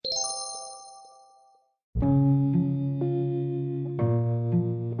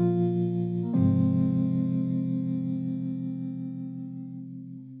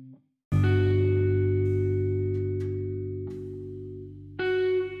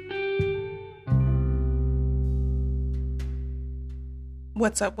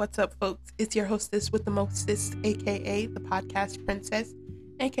What's up, folks? It's your hostess with the mostest, aka the podcast princess,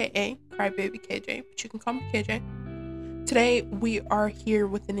 aka Crybaby KJ, but you can call me KJ. Today, we are here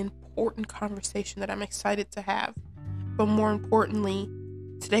with an important conversation that I'm excited to have. But more importantly,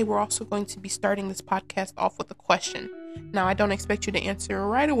 today we're also going to be starting this podcast off with a question. Now, I don't expect you to answer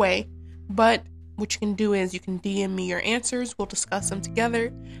right away, but what you can do is you can DM me your answers. We'll discuss them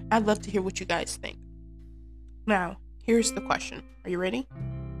together. I'd love to hear what you guys think. Now, here's the question. Are you ready?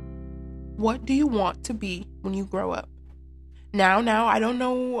 What do you want to be when you grow up? Now, I don't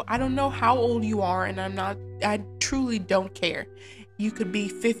know how old you are, and I truly don't care. You could be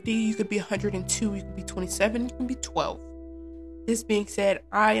 50, you could be 102, you could be 27, you can be 12. This being said,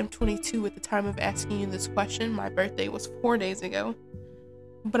 I am 22 at the time of asking you this question. My birthday was 4 days ago.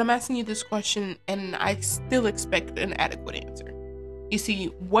 But I'm asking you this question, and I still expect an adequate answer. You see,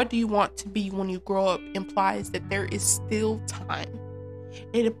 what do you want to be when you grow up implies that there is still time.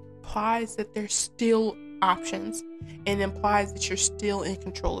 It implies that there's still options. And it implies that you're still in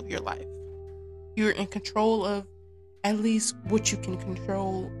control of your life. You're in control of at least what you can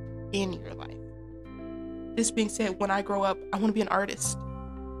control in your life. This being said, when I grow up, I want to be an artist.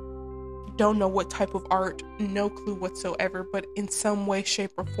 Don't know what type of art, no clue whatsoever, but in some way,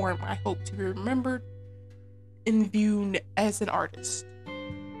 shape, or form, I hope to be remembered and viewed as an artist.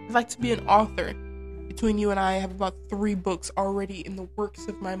 I'd like to be an author. Between you and I have about 3 books already in the works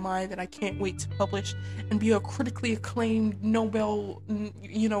of my mind that I can't wait to publish and be a critically acclaimed Nobel,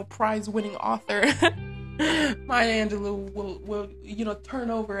 prize-winning author. Maya Angelou will turn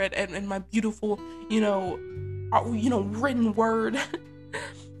over it and my beautiful, written word. I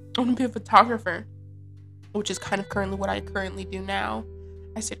want to be a photographer, which is kind of currently what I currently do now.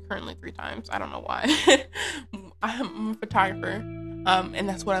 I said currently 3 times. I don't know why. I'm a photographer, and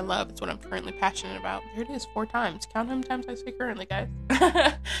that's what I love. It's what I'm currently passionate about. There it is, 4 times. Count how many times I say currently, guys.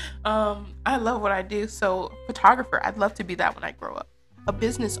 I love what I do. So, photographer, I'd love to be that when I grow up. A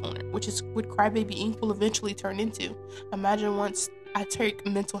business owner, which is what Crybaby Inc. will eventually turn into. Imagine once I take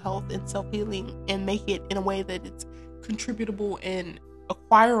mental health and self-healing and make it in a way that it's contributable and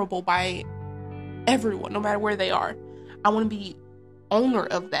acquirable by everyone, no matter where they are. I want to be owner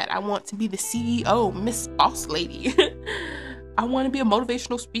of that. I want to be the CEO, Miss Boss Lady. I want to be a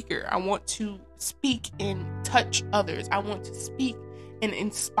motivational speaker. I want to speak and touch others. I want to speak and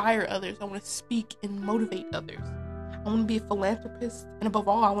inspire others. I want to speak and motivate others. I want to be a philanthropist, and above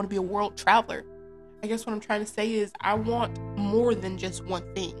all, I want to be a world traveler. I guess what I'm trying to say is I want more than just one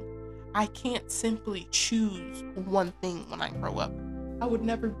thing. I can't simply choose one thing when I grow up. I would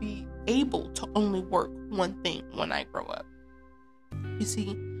never be able to only work one thing when I grow up. You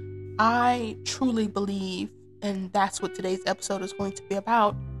see, I truly believe, and that's what today's episode is going to be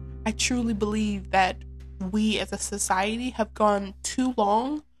about, I truly believe that we as a society have gone too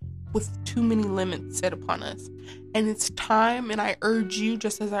long with too many limits set upon us. And it's time, and I urge you,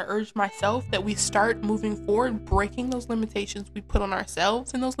 just as I urge myself, that we start moving forward, breaking those limitations we put on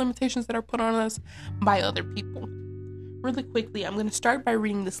ourselves and those limitations that are put on us by other people. Really quickly, I'm going to start by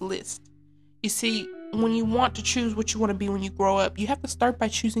reading this list. You see, when you want to choose what you want to be when you grow up, you have to start by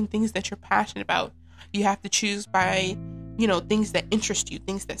choosing things that you're passionate about. You have to choose by, things that interest you,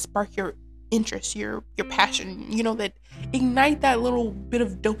 things that spark your interest, your passion, that ignite that little bit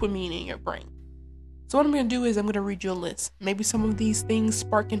of dopamine in your brain. So what I'm going to do is I'm going to read you a list. Maybe some of these things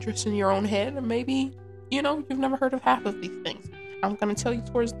spark interest in your own head, or maybe, you've never heard of half of these things. I'm going to tell you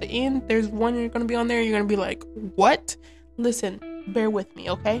towards the end, there's one you're going to be on there, you're going to be like, what? Listen, bear with me,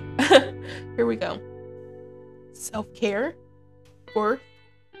 okay? Here we go. Self-care, worth,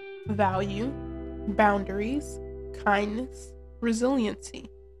 value, boundaries, kindness, resiliency,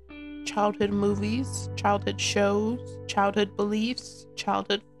 childhood movies, childhood shows, childhood beliefs,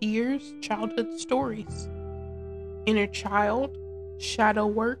 childhood fears, childhood stories, inner child, shadow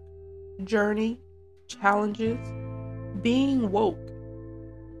work, journey, challenges, being woke,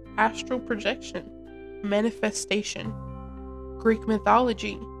 astral projection, manifestation, Greek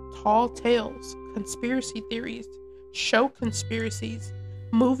mythology, tall tales, conspiracy theories, show conspiracies,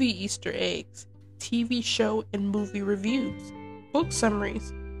 movie Easter eggs, TV show and movie reviews, book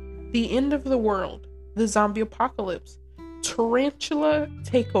summaries, the end of the world, the zombie apocalypse, tarantula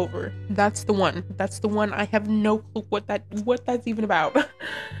takeover. That's the one. I have no clue what that's even about.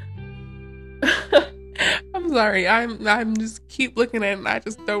 I'm sorry. I'm just keep looking at it and I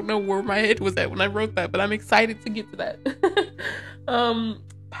just don't know where my head was at when I wrote that, but I'm excited to get to that.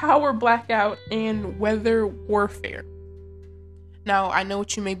 Power blackout and weather warfare. Now, I know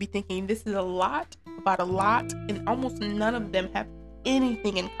what you may be thinking. This is a lot about a lot, and almost none of them have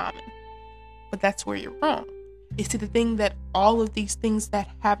anything in common. But that's where you're wrong. You see, the thing that all of these things that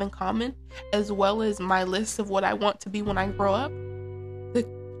have in common, as well as my list of what I want to be when I grow up, the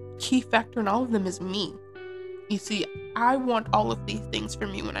key factor in all of them is me. You see, I want all of these things for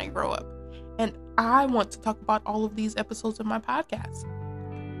me when I grow up. And I want to talk about all of these episodes of my podcast.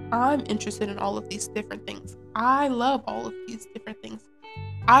 I'm interested in all of these different things. I love all of these different things.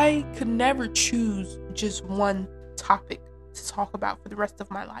 I could never choose just one topic to talk about for the rest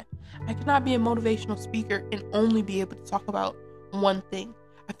of my life. I could not be a motivational speaker and only be able to talk about one thing.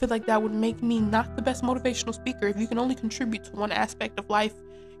 I feel like that would make me not the best motivational speaker. If you can only contribute to one aspect of life,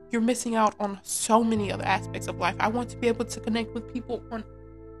 you're missing out on so many other aspects of life. I want to be able to connect with people on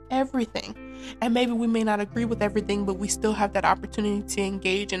everything. And maybe we may not agree with everything, but we still have that opportunity to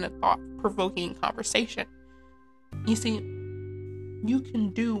engage in a thought-provoking conversation. You see, you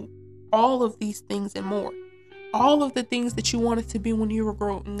can do all of these things and more. All of the things that you wanted to be when you were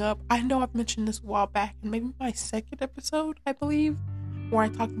growing up. I know I've mentioned this a while back, in maybe my second episode, I believe, where I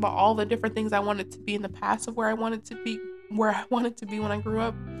talked about all the different things I wanted to be in the past of where I wanted to be when I grew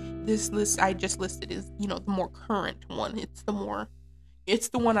up. This list I just listed is, the more current one. It's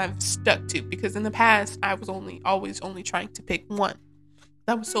the one I've stuck to, because in the past I was always trying to pick one.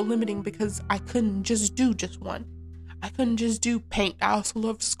 That was so limiting because I couldn't just do just one. I couldn't just do paint. I also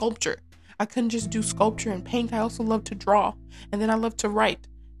love sculpture. I couldn't just do sculpture and paint. I also love to draw, and then I love to write.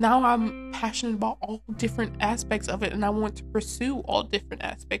 Now I'm passionate about all different aspects of it, and I want to pursue all different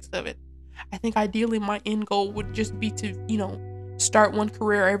aspects of it. I think ideally my end goal would just be to, start one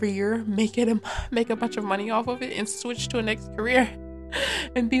career every year, make a bunch of money off of it, and switch to a next career,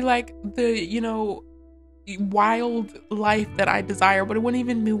 and be like the, wild life that I desire. But it wouldn't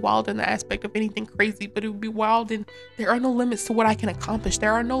even be wild in the aspect of anything crazy, but it would be wild and there are no limits to what I can accomplish.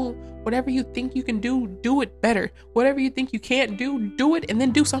 Whatever you think you can do it better. Whatever you think you can't do it, and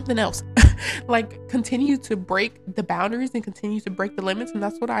then do something else. Like, continue to break the boundaries and continue to break the limits. And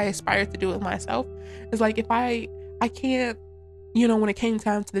that's what I aspire to do with myself. It's like, if I can't, when it came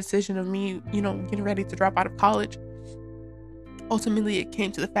time to the decision of me, getting ready to drop out of college, ultimately it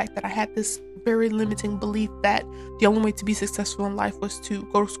came to the fact that I had this very limiting belief that the only way to be successful in life was to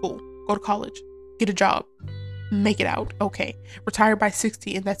go to school, go to college, get a job, make it out, okay, retire by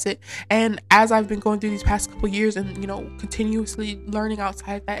 60, and that's it. And as I've been going through these past couple years and, continuously learning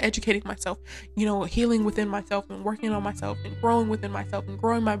outside that, educating myself, healing within myself and working on myself and growing within myself and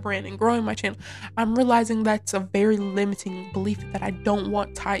growing my brand and growing my channel, I'm realizing that's a very limiting belief that I don't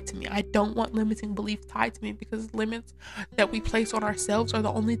want tied to me. I don't want limiting beliefs tied to me, because limits that we place on ourselves are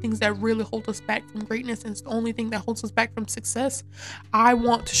the only things that really hold us back from greatness, and it's the only thing that holds us back from success. I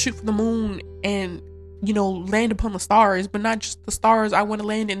want to shoot for the moon and land upon the stars, but not just the stars. I want to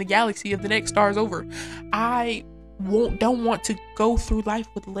land in the galaxy of the next stars over. I don't want to go through life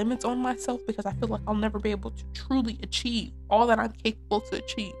with limits on myself, because I feel like I'll never be able to truly achieve all that I'm capable to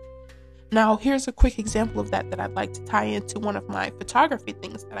achieve. Now, here's a quick example of that I'd like to tie into one of my photography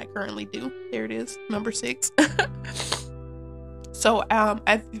things that I currently do. There it is, number 6. So,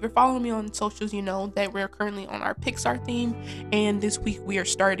 if you're following me on socials, you know that we're currently on our Pixar theme, and this week we are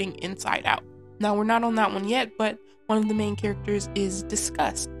starting Inside Out. Now, we're not on that one yet, but one of the main characters is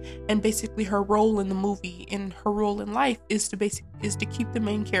discussed, and basically her role in the movie and her role in life is to keep the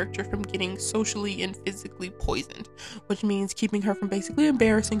main character from getting socially and physically poisoned, which means keeping her from basically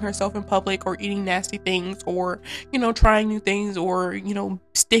embarrassing herself in public, or eating nasty things, or trying new things, or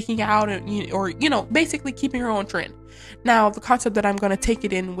sticking out, or basically keeping her on trend. Now, the concept that I'm going to take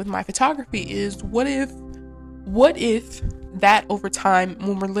it in with my photography is, what if that over time,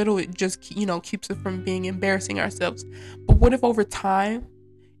 when we're little, it just keeps us from being embarrassing ourselves, but what if over time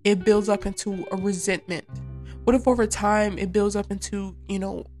it builds up into a resentment? What if over time it builds up into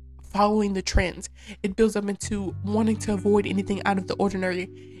following the trends? It builds up into wanting to avoid anything out of the ordinary.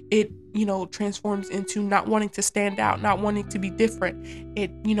 It transforms into not wanting to stand out, not wanting to be different.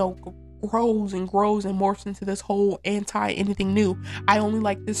 It grows and morphs into this whole anti anything new. I only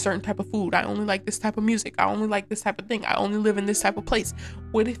like this certain type of food. I only like this type of music. I only like this type of thing. I only live in this type of place.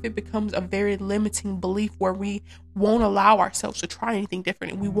 What if it becomes a very limiting belief where we won't allow ourselves to try anything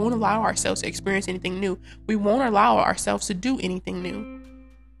different, and we won't allow ourselves to experience anything new? We won't allow ourselves to do anything new.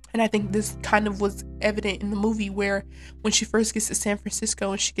 And I think this kind of was evident in the movie, where when she first gets to San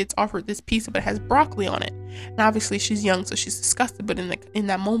Francisco and she gets offered this pizza, but it has broccoli on it. And obviously she's young, so she's disgusted. But in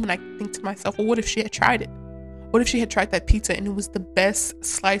that moment, I think to myself, well, what if she had tried it? What if she had tried that pizza and it was the best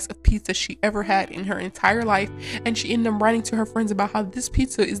slice of pizza she ever had in her entire life? And she ended up writing to her friends about how this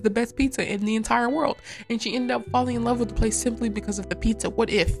pizza is the best pizza in the entire world. And she ended up falling in love with the place simply because of the pizza. What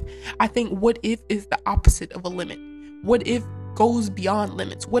if? I think what if is the opposite of a limit. What if goes beyond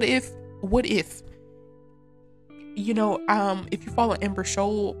limits? What if if you follow Amber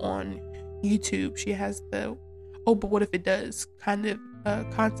Scholl on YouTube, she has the "oh, but what if it does" kind of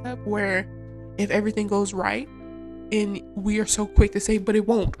concept, where if everything goes right, and we are so quick to say, but it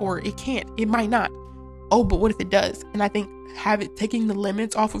won't, or it can't, it might not. Oh, but what if it does? And I think taking the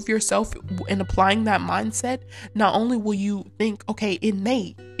limits off of yourself and applying that mindset, not only will you think, okay, it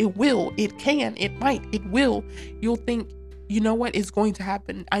may, it will, it can, it might, it will, you'll think, you know what, it's going to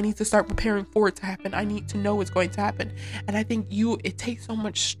happen. I need to start preparing for it to happen. I need to know it's going to happen. And I think it takes so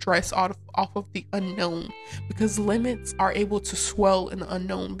much stress off of the unknown, because limits are able to swell in the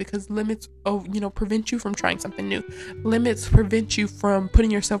unknown, because limits prevent you from trying something new. Limits prevent you from putting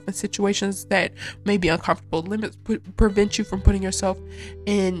yourself in situations that may be uncomfortable. Limits prevent you from putting yourself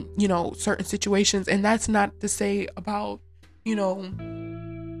in, certain situations. And that's not to say about,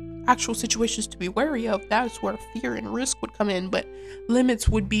 actual situations to be wary of. That's where fear and risk would come in. But limits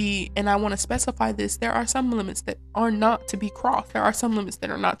would be, and I want to specify this, there are some limits that are not to be crossed. There are some limits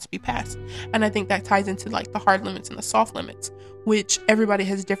that are not to be passed. And I think that ties into like the hard limits and the soft limits, which everybody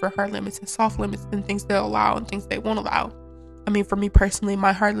has different hard limits and soft limits, and things they'll allow and things they won't allow. I mean, for me personally,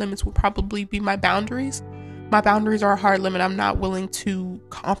 my hard limits would probably be my boundaries. My boundaries are a hard limit I'm not willing to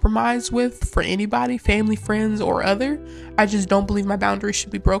compromise with for anybody, family, friends, or other. I just don't believe my boundaries should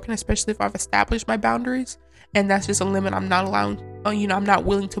be broken, especially if I've established my boundaries. And that's just a limit I'm not allowing, I'm not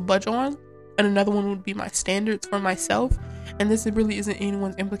willing to budge on. And another one would be my standards for myself. And this really isn't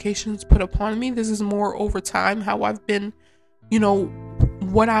anyone's implications put upon me. This is more over time, how I've been,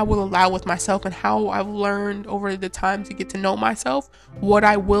 what I will allow with myself, and how I've learned over the time to get to know myself, what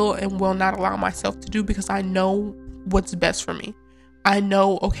I will and will not allow myself to do, because I know what's best for me. I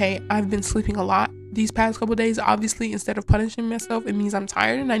know, okay, I've been sleeping a lot these past couple of days. Obviously, instead of punishing myself, it means I'm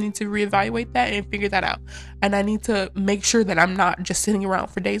tired, and I need to reevaluate that and figure that out. And I need to make sure that I'm not just sitting around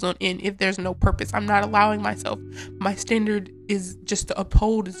for days on end if there's no purpose. I'm not allowing myself. My standard is just to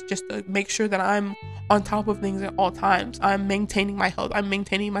uphold, is just to make sure that I'm on top of things at all times. I'm maintaining my health, I'm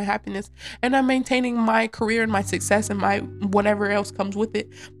maintaining my happiness, and I'm maintaining my career and my success and my whatever else comes with it.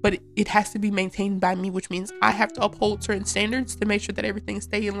 But it has to be maintained by me, which means I have to uphold certain standards to make sure that everything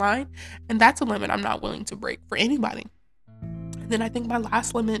stays in line. And that's a limit I'm not willing to break for anybody. And then I think my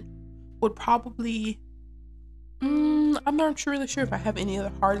last limit would probably, I'm not really sure if I have any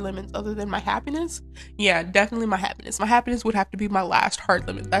other hard limits other than my happiness. Yeah, definitely my happiness. My happiness would have to be my last hard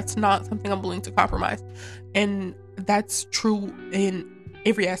limit. That's not something I'm willing to compromise. And that's true in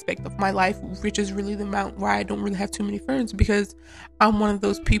every aspect of my life, which is really the amount why I don't really have too many friends, because I'm one of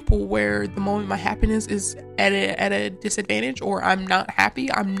those people where the moment my happiness is at a disadvantage, or I'm not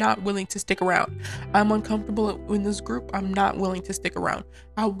happy, I'm not willing to stick around. I'm uncomfortable in this group, I'm not willing to stick around.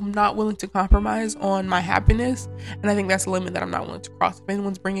 I'm not willing to compromise on my happiness, and I think that's a limit that I'm not willing to cross. If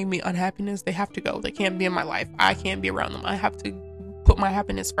anyone's bringing me unhappiness, they have to go. They can't be in my life. I can't be around them. I have to put my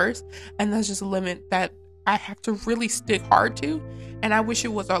happiness first, and that's just a limit that I have to really stick hard to. And I wish it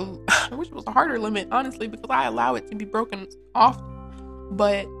was a harder limit, honestly, because I allow it to be broken off.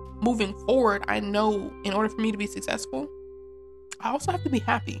 But moving forward, I know in order for me to be successful, I also have to be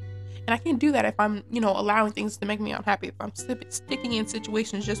happy. And I can't do that if I'm, allowing things to make me unhappy. If I'm sticking in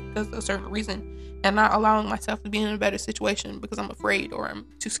situations just because of a certain reason, and not allowing myself to be in a better situation because I'm afraid, or I'm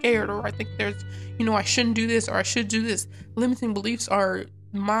too scared, or I think there's, I shouldn't do this, or I should do this. Limiting beliefs are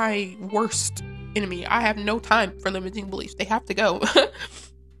my worst enemy. I have no time for limiting beliefs. They have to go.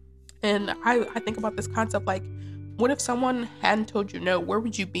 And I think about this concept, like, what if someone hadn't told you no? Where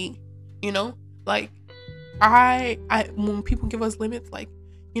would you be? Like, I when people give us limits, like,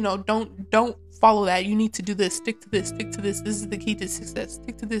 don't follow that. You need to do this. Stick to this. Stick to this. This is the key to success.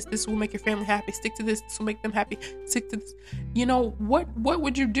 Stick to this. This will make your family happy. Stick to this. This will make them happy. Stick to this. What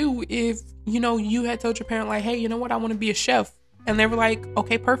would you do if, you had told your parent, like, hey, you know what? I want to be a chef. And they were like,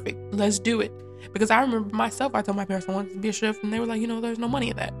 okay, perfect. Let's do it. Because I remember myself, I told my parents I wanted to be a chef, and they were like, there's no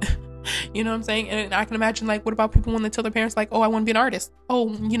money in that. You know what I'm saying? And I can imagine, like, what about people when they tell their parents, like, oh, I want to be an artist? Oh,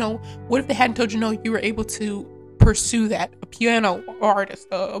 what if they hadn't told you no, you were able to pursue that? A piano artist,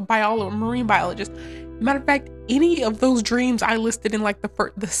 a biologist, a marine biologist. Matter of fact, any of those dreams I listed in, like,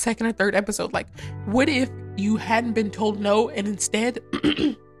 the second or third episode. Like, what if you hadn't been told no, and instead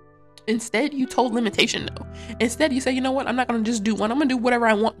you told limitation no? Instead you say, you know what, I'm not gonna just do one, I'm gonna do whatever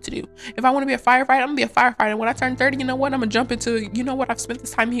I want to do. If I want to be a firefighter, I'm gonna be a firefighter. When I turn 30, you know what, I'm gonna jump into, I've spent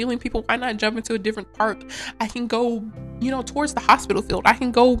this time healing people, why not jump into a different part? I can go, towards the hospital field. I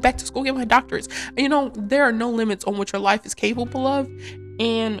can go back to school, get my doctorates. There are no limits on what your life is capable of.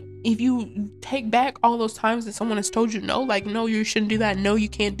 And if you take back all those times that someone has told you no, like, no, you shouldn't do that, no, you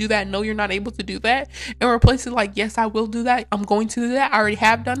can't do that, no, you're not able to do that, and replace it like, yes, I will do that, I'm going to do that, I already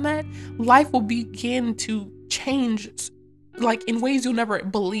have done that, life will begin to change like in ways you'll never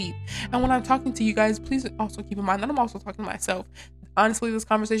believe. And when I'm talking to you guys, please also keep in mind that I'm also talking to myself. Honestly, this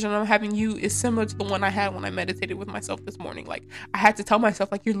conversation I'm having you is similar to the one I had when I meditated with myself this morning. Like, I had to tell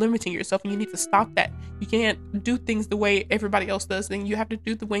myself, like, you're limiting yourself and you need to stop that. You can't do things the way everybody else does, and you have to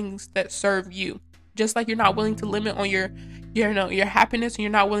do the things that serve you. Just like you're not willing to limit on your happiness, and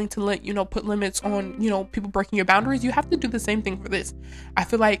you're not willing to put limits on, people breaking your boundaries, you have to do the same thing for this. I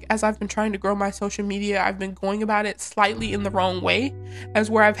feel like as I've been trying to grow my social media, I've been going about it slightly in the wrong way, as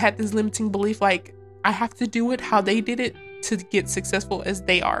where I've had this limiting belief, like, I have to do it how they did it to get successful as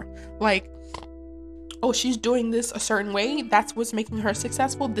they are. Like, oh, she's doing this a certain way, that's what's making her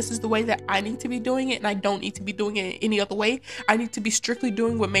successful. This is the way that I need to be doing it, and I don't need to be doing it any other way. I need to be strictly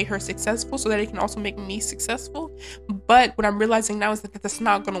doing what made her successful so that it can also make me successful. But what I'm realizing now is that that's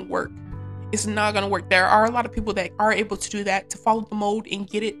not gonna work. It's not gonna work. There are a lot of people that are able to do that, to follow the mold and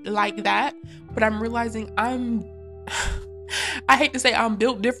get it like that, but I'm realizing I hate to say I'm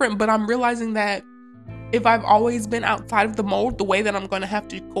built different, but I'm realizing that if I've always been outside of the mold, the way that I'm going to have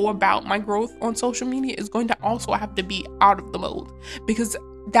to go about my growth on social media is going to also have to be out of the mold, because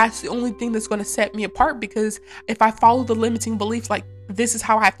that's the only thing that's going to set me apart. Because if I follow the limiting beliefs, like, this is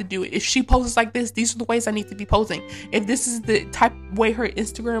how I have to do it. If she poses like this, these are the ways I need to be posing. If this is the type of way her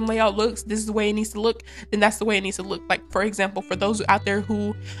Instagram layout looks, this is the way it needs to look, then that's the way it needs to look. Like, for example, for those out there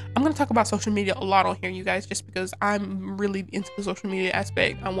who, I'm going to talk about social media a lot on here, you guys, just because I'm really into the social media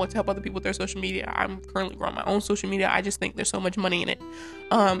aspect. I want to help other people with their social media. I'm currently growing my own social media. I just think there's so much money in it.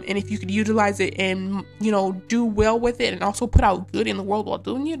 And if you could utilize it and, do well with it and also put out good in the world while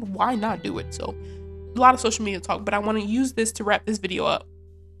doing it, why not do it? So, a lot of social media talk, but I want to use this to wrap this video up.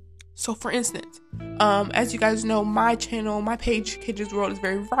 So, for instance, as you guys know, my channel, my page, Kidges World, is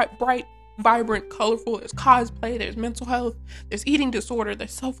very bright, vibrant, colorful. There's cosplay, there's mental health, there's eating disorder,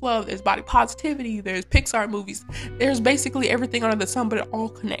 there's self-love, there's body positivity, there's Pixar movies. There's basically everything under the sun, but it all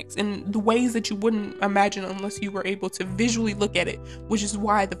connects in the ways that you wouldn't imagine unless you were able to visually look at it, which is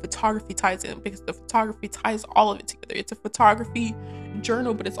why the photography ties in, because the photography ties all of it together. It's a photography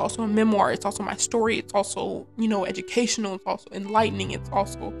journal, but it's also a memoir. It's also my story. It's also, educational. It's also enlightening. It's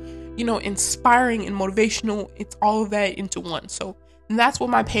also, inspiring and motivational. It's all of that into one. So that's what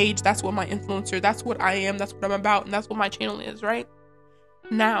my page, that's what my influencer, that's what I am, that's what I'm about, and that's what my channel is, right?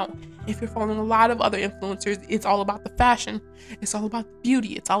 Now, if you're following a lot of other influencers, it's all about the fashion, it's all about the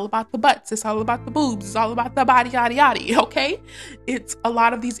beauty, it's all about the butts, it's all about the boobs, it's all about the body, yada yada, okay? It's a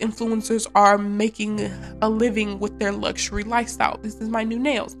lot of these influencers are making a living with their luxury lifestyle. This is my new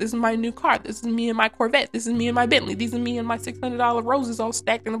nails, this is my new car, this is me and my Corvette, this is me and my Bentley, these are me and my $600 roses all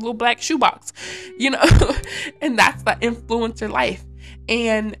stacked in a little black shoebox, and that's the influencer life.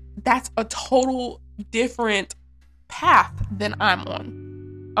 And that's a total different path than I'm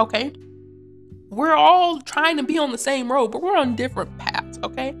on. Okay, we're all trying to be on the same road, but we're on different paths.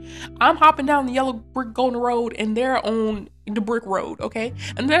 Okay, I'm hopping down the yellow brick golden road and they're on the brick road. Okay,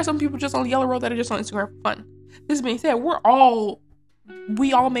 and there are some people just on the yellow road that are just on Instagram for fun. This being said,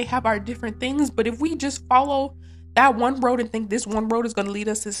 we all may have our different things, but if we just follow that one road and think this one road is going to lead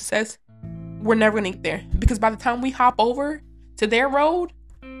us to success, we're never going to get there, because by the time we hop over to their road,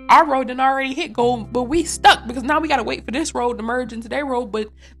 our road didn't already hit goal, but we stuck, because now we got to wait for this road to merge into their road, but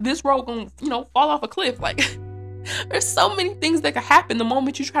this road gonna, fall off a cliff. Like, there's so many things that could happen the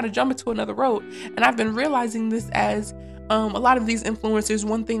moment you try to jump into another road. And I've been realizing this as a lot of these influencers,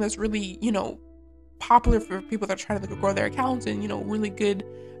 one thing that's really, popular for people that are trying to grow their accounts and, really good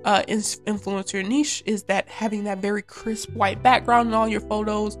influencer niche is that having that very crisp white background in all your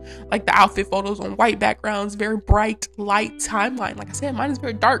photos, like the outfit photos on white backgrounds, very bright light timeline. Like I said, mine is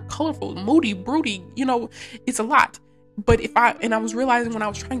very dark, colorful, moody, broody, it's a lot. But I was realizing when I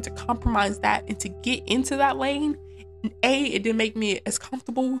was trying to compromise that and to get into that lane, A, it didn't make me as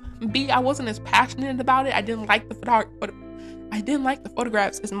comfortable. B, I wasn't as passionate about it. I didn't like the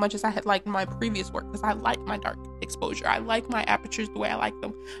photographs as much as I had liked my previous work, because I like my dark exposure. I like my apertures the way I like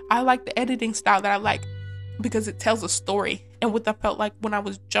them. I like the editing style that I like, because it tells a story. And what I felt like when I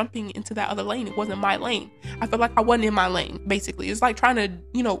was jumping into that other lane, it wasn't my lane. I felt like I wasn't in my lane, basically. It's like trying to,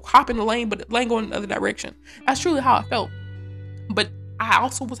 hop in the lane, but the lane going in the other direction. That's truly how I felt. But I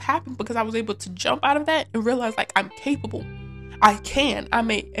also was happy because I was able to jump out of that and realize, like, I'm capable. I can.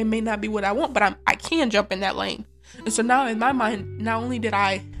 It may not be what I want, but I can jump in that lane. And so now in my mind, not only did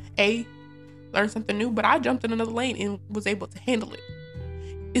I learn something new, but I jumped in another lane and was able to handle it.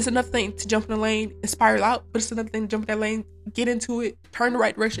 It's another thing to jump in a lane and spiral out, but it's another thing to jump in that lane, get into it, turn the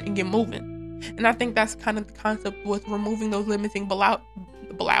right direction, and get moving. And I think that's kind of the concept with removing those limiting those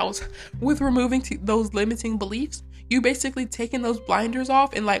limiting beliefs. You basically taking those blinders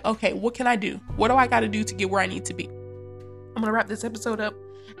off and like, okay, what can I do? What do I got to do to get where I need to be? I'm going to wrap this episode up,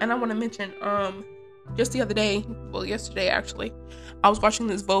 and I want to mention, just the other day, well, yesterday actually, I was watching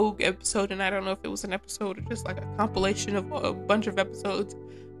this Vogue episode, and I don't know if it was an episode or just like a compilation of a bunch of episodes,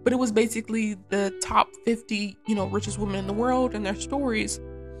 but it was basically the top 50, richest women in the world and their stories,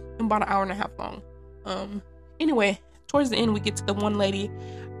 in about an hour and a half long. Anyway, towards the end, we get to the one lady,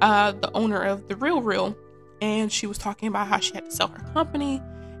 the owner of The RealReal, and she was talking about how she had to sell her company,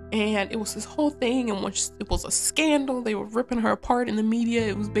 and it was this whole thing, and it was a scandal. They were ripping her apart in the media.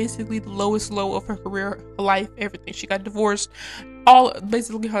 It was basically the lowest low of her career, her life, everything. She got divorced.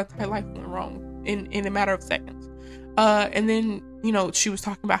 Basically her entire life went wrong in a matter of seconds. And then, she was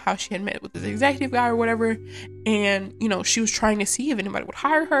talking about how she had met with this executive guy or whatever, and, she was trying to see if anybody would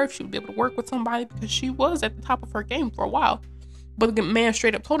hire her, if she would be able to work with somebody, because she was at the top of her game for a while. But the man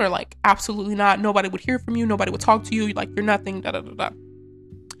straight up told her, like, absolutely not. Nobody would hear from you. Nobody would talk to you. Like, you're nothing, da-da-da-da.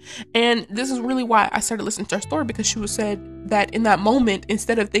 And this is really why I started listening to her story, because she was said that in that moment,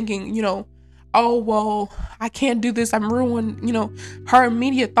 instead of thinking, oh, well, I can't do this, I'm ruined, her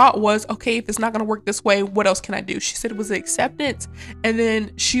immediate thought was, okay, if it's not going to work this way, what else can I do? She said it was acceptance, and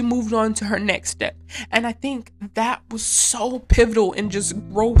then she moved on to her next step. And I think that was so pivotal in just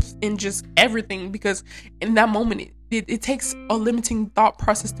growth in just everything, because in that moment, it takes a limiting thought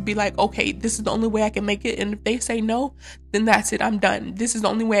process to be like, okay, this is the only way I can make it. And if they say no, then that's it. I'm done. This is the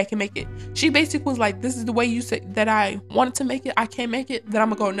only way I can make it. She basically was like, this is the way you said that I wanted to make it. I can't make it. Then I'm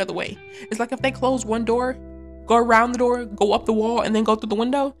going to go another way. It's like if they close one door, go around the door, go up the wall, and then go through the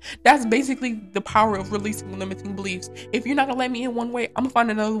window. That's basically the power of releasing limiting beliefs. If you're not going to let me in one way, I'm going to find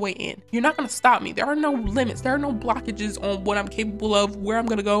another way in. You're not going to stop me. There are no limits. There are no blockages on what I'm capable of, where I'm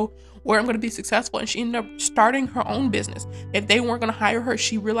going to go, where I'm going to be successful. And she ended up starting her own business. If they weren't going to hire her,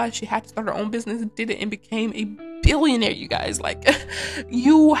 she realized she had to start her own business, did it, and became a billionaire, you guys. Like,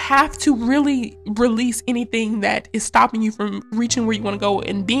 you have to really release anything that is stopping you from reaching where you want to go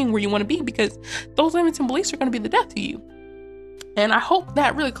and being where you want to be, because those limiting beliefs are going to be the death to you. And I hope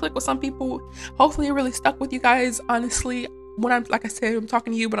that really clicked with some people. Hopefully it really stuck with you guys. Honestly, when I'm, like I said, I'm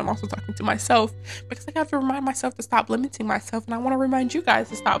talking to you, but I'm also talking to myself, because I have to remind myself to stop limiting myself, and I want to remind you guys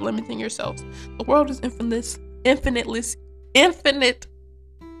to stop limiting yourselves. The world is infinite.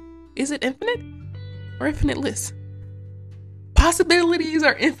 Is it infinite or infiniteless? Possibilities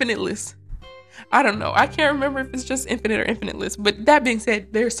are infiniteless. I don't know. I can't remember if it's just infinite or infiniteless. But that being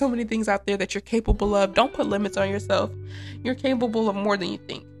said, there's so many things out there that you're capable of. Don't put limits on yourself. You're capable of more than you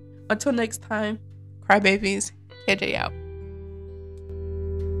think. Until next time, crybabies, KJ out.